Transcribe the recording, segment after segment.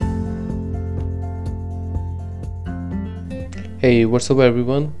Hey, what's up,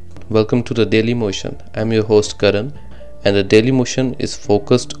 everyone? Welcome to the Daily Motion. I'm your host Karan, and the Daily Motion is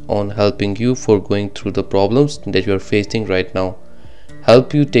focused on helping you for going through the problems that you are facing right now.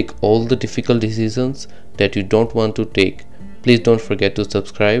 Help you take all the difficult decisions that you don't want to take. Please don't forget to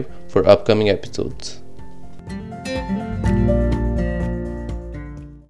subscribe for upcoming episodes.